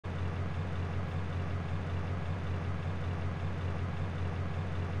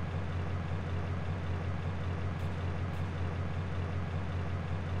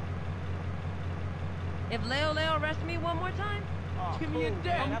If Leo arrests me one more time, give me a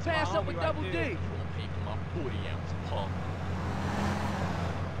debt. I'm pass up with Double D. Pay for my 40-ounce pump.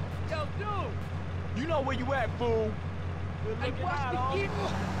 Yo, dude. You know where you at, fool. Hey, what's the gear?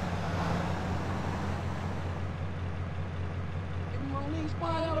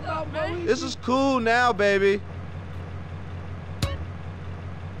 Find out about me. This is cool now, baby.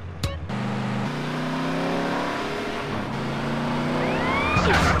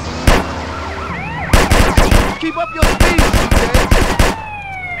 Keep up your speed, CJ.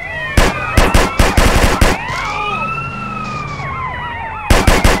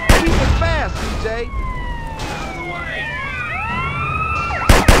 Keep it fast, CJ. Out of the way.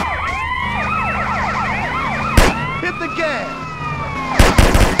 Hit the gas.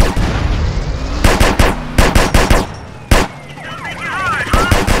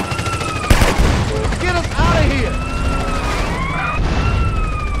 Get us out of here.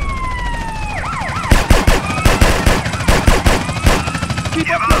 Keep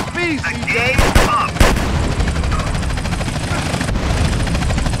up your speed, CJ.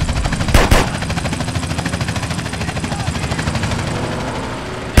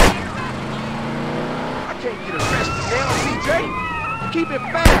 I can't get arrested now, CJ. Keep it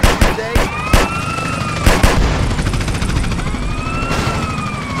fast, CJ.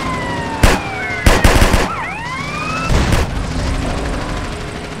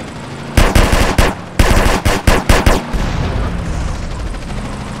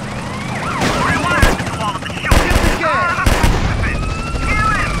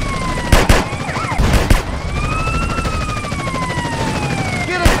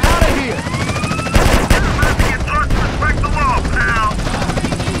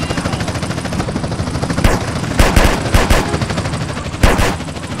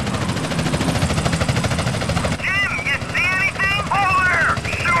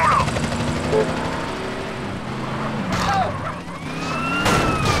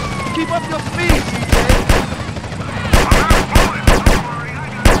 Keep up your speed, CJ.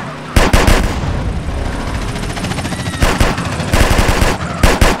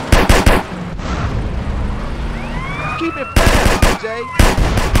 Keep it fast, CJ.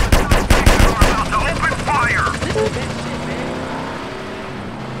 Open fire!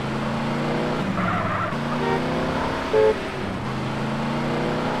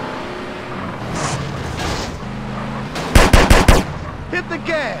 Hit the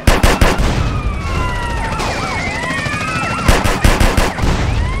gas.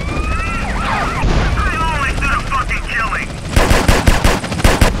 I always do the fucking killing!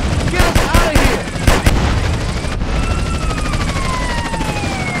 Get us out of here.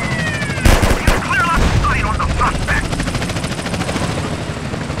 You clear up sight on the suspect!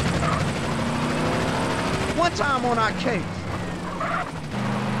 One time on our case.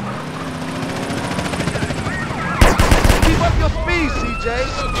 Keep up your speed, CJ.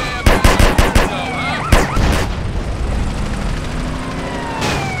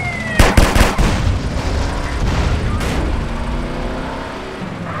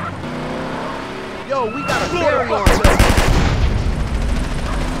 Yo, we got a ferry on us.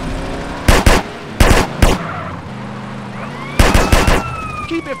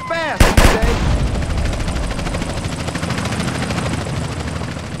 Keep it fast, CJ.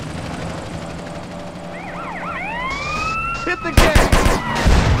 Hit the gas!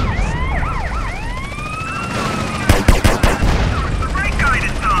 The brake guy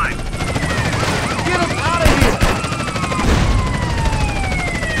this time! Get us out of here!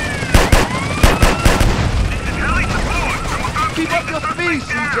 This is heli support! We're about to Keep take up the your suspect speed,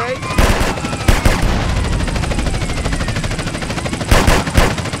 down. CJ!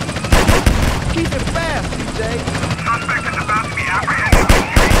 Keep it fast, CJ! Suspect is about to be apprehended.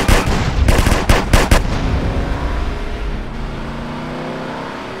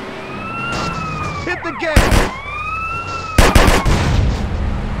 Hit the gas!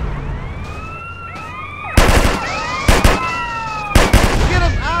 Get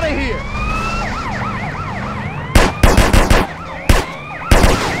us out of here!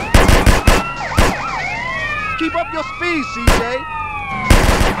 Keep up your speed, CJ!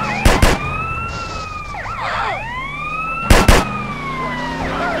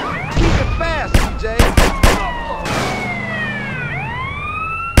 Keep it fast, CJ!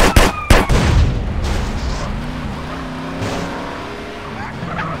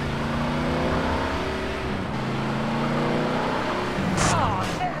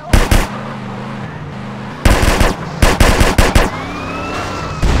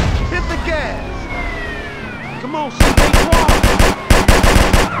 Hit the gas! Come on, CJ, come on!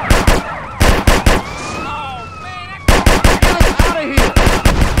 Get us out of here!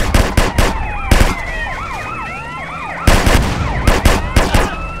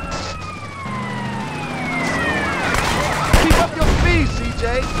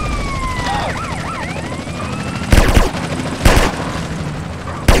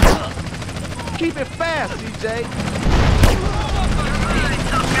 fast, CJ.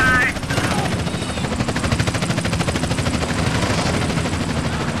 Tough guy.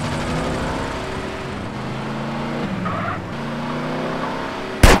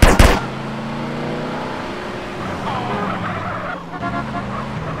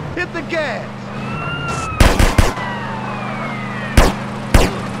 Hit the gas.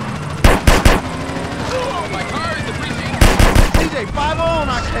 My car is depreciating. CJ, 5 on,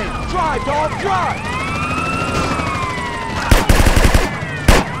 I can't. Drive, dog, drive!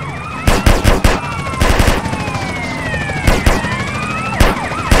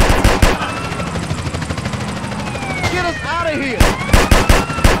 Get us out of here.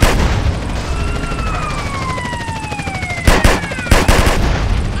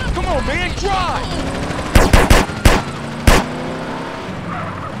 Come on, man, drive!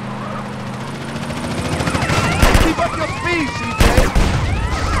 Keep up your speed, CJ.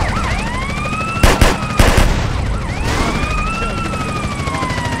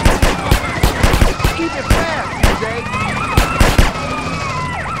 Keep it fast, CJ.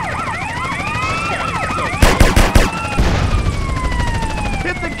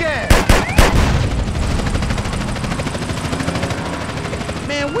 Hit the gas.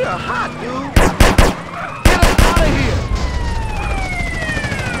 Man, we are hot, dude. Get us out of here.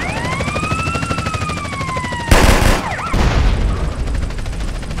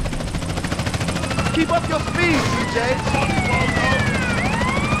 Keep up your speed, CJ.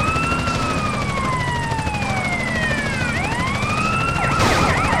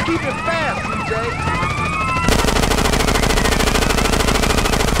 Keep it fast, CJ.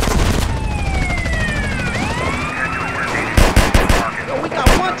 Yo, we got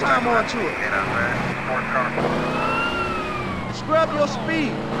one time onto it. Scrub your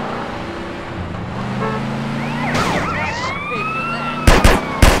speed.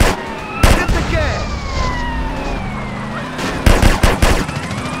 Hit the gas.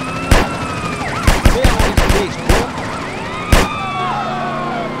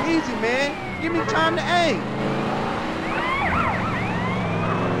 Easy, man. Give me time to aim.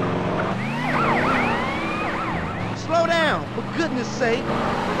 Slow down, for goodness sake.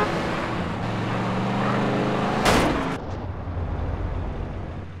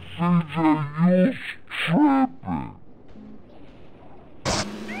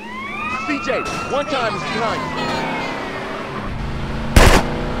 CJ, one time is behind you.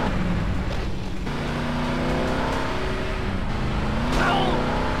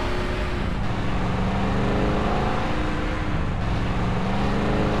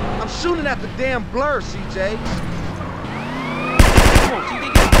 I'm shooting at the damn blur, CJ. Come on,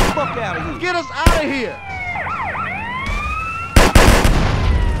 CJ, get the fuck out of here. Get us out of here.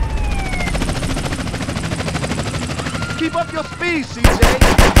 Keep up your speed, CJ.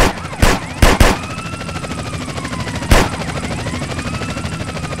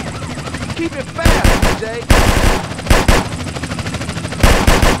 Keep it fast, CJ.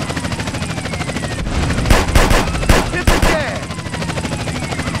 Hit the gas.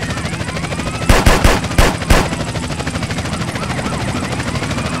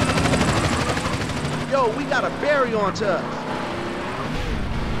 Yo, we got a berry onto us.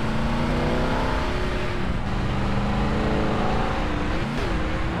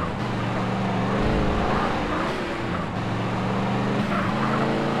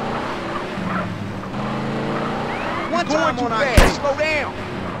 One time Going too on our fast. case. Slow down.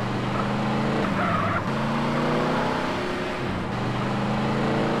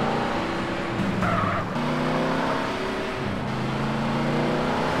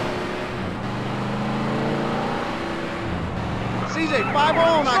 CJ, 5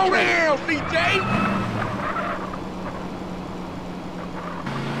 on, I Slow can't. down, CJ.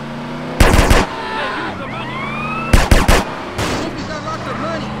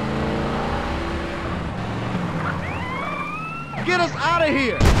 Get us out of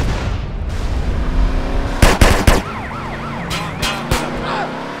here.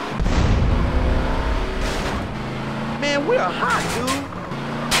 Man, we are hot, dude.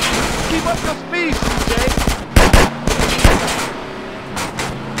 Keep up your speed, CJ.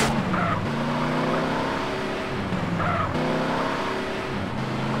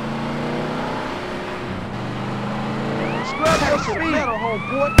 Scrub your speed. Better,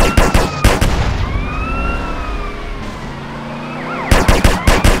 homeboy.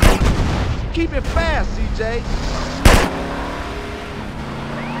 Keep it fast, CJ.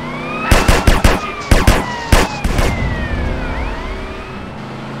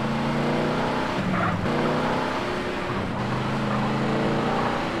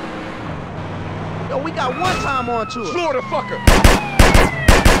 Yo, we got one time onto it. Floor the fucker.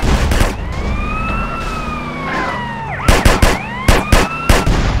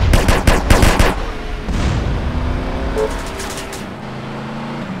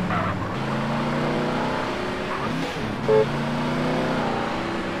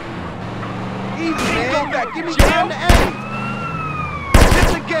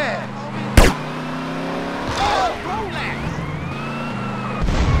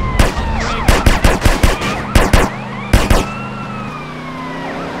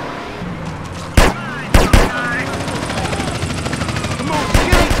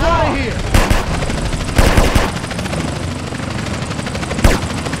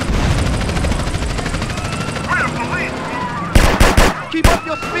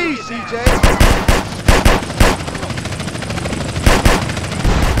 CJ.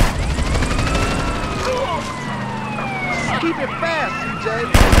 Keep it fast, CJ.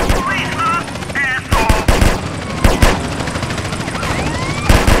 Please, huh? Asshole.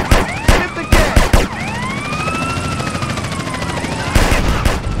 Hit the gas.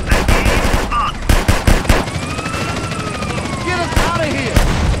 Up. Get us out of here.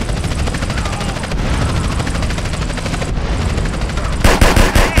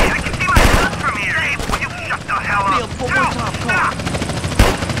 Hey, I can see my house from here. Hey, will you shut the hell up? One more time, Stop.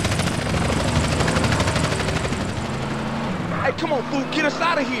 Hey, come on, fool. Get us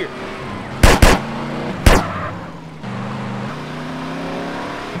out of here.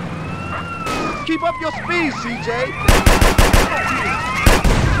 Keep up your speed, CJ.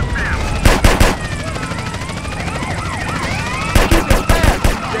 Keep it fast,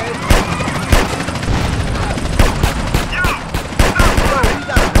 CJ. Yo, he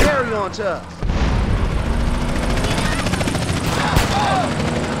got a carry on to us.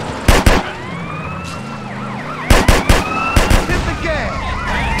 Hit the gas.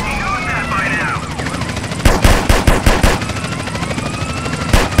 He knows that by now.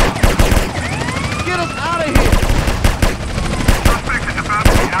 Get us out of here. Suspect is about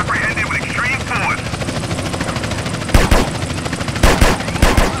to be apprehended with extreme force.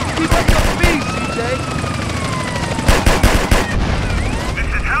 Keep up your speed, CJ. This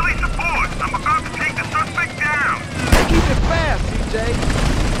is heli support. I'm about to take the suspect down. Keep it fast, CJ.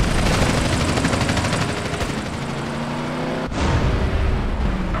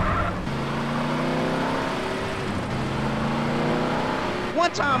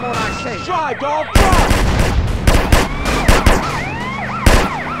 One time on our case. Drive, dog, drive!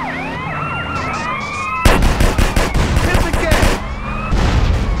 Hit the gas.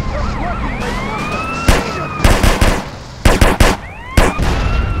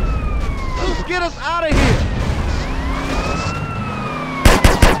 Get us out of here.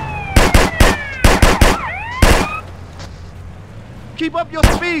 Keep up your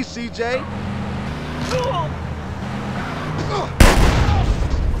speed, CJ.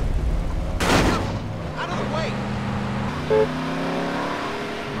 Out of the way.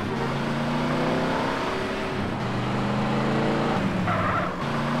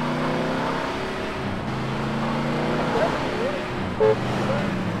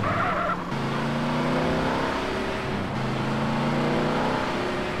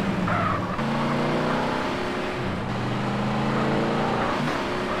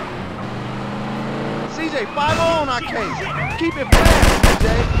 CJ, 5 on our case. Keep it fast, CJ.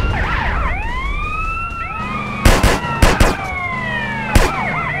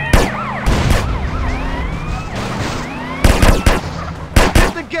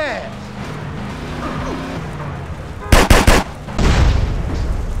 Hit the gas.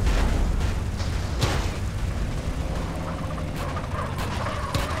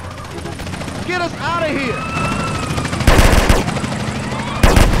 Get us out of here.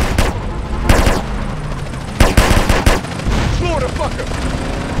 Florida fucker!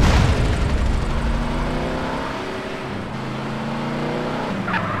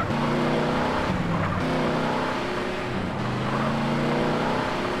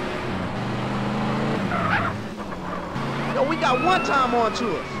 Yo, we got one time on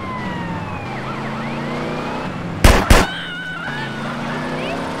to us.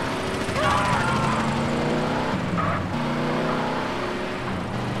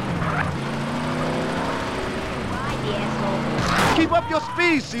 Keep up your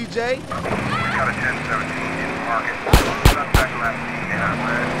speed, CJ. Got a 1017 in market. Suspect left seen in our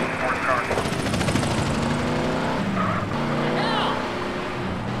red sports car.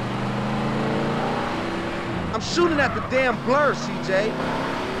 I'm shooting at the damn blur, CJ.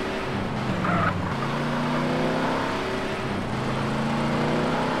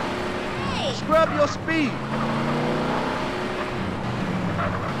 Scrub your speed.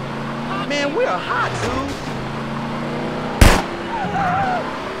 Man, we're hot, dude.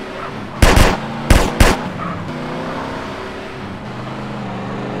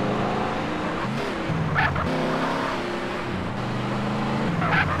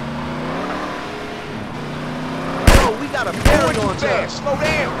 Yo, we got a bearing on Fast, slow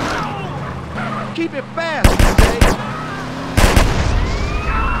down! Keep it fast, CJ.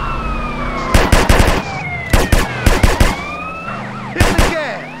 Hit the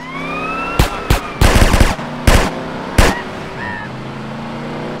gas.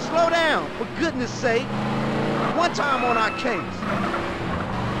 Slow down, for goodness sake. One time on our case.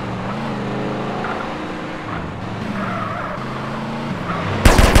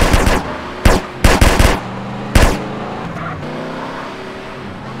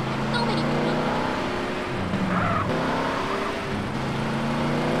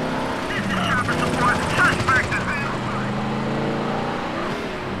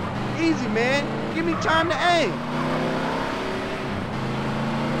 man. Give me time to aim.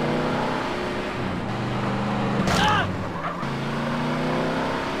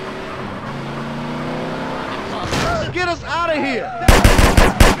 Get us out of here.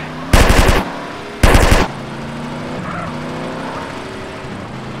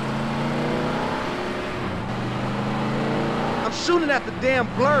 I'm shooting at the damn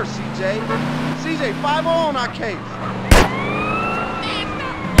blur, CJ. CJ, 5-0 on our case.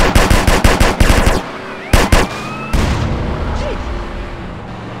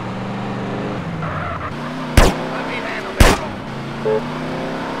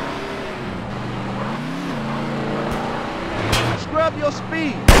 Scrub your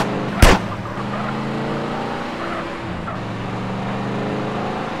speed.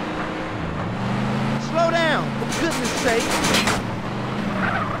 Slow down, for goodness sake.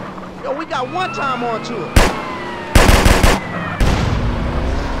 Yo, we got one time onto it.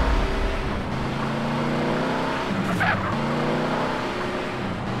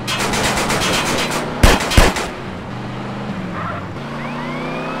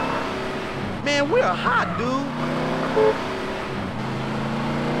 Man, we're hot, dude.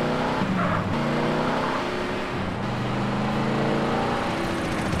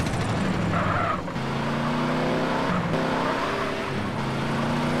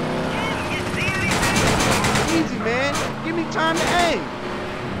 Easy, man. Give me time to aim.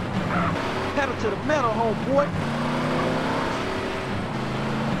 Pedal to the metal, homeboy.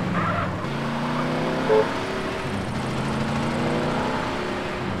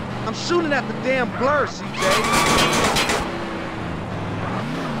 I'm shooting at the damn blur, CJ.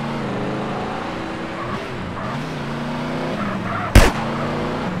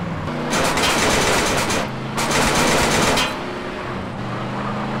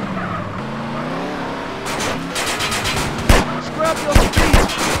 Scrub your speed.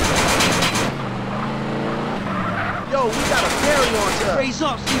 Yo, we got a carry on to us. Raise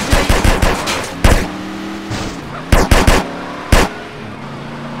up, CJ.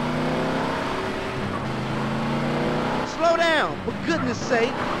 Slow down, for goodness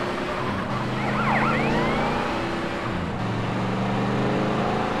sake.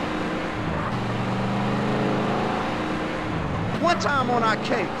 One time on our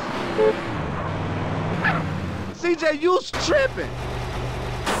case. CJ, you's tripping.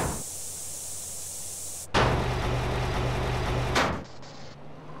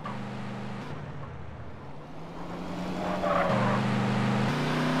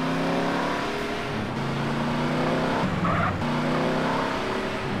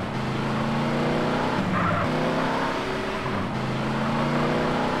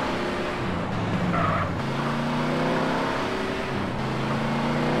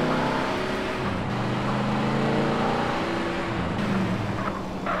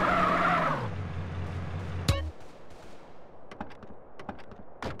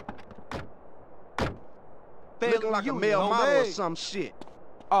 Looking like a male model or some shit.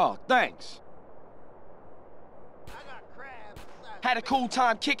 Oh, thanks. Had a cool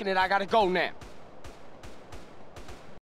time kicking it. I gotta go now.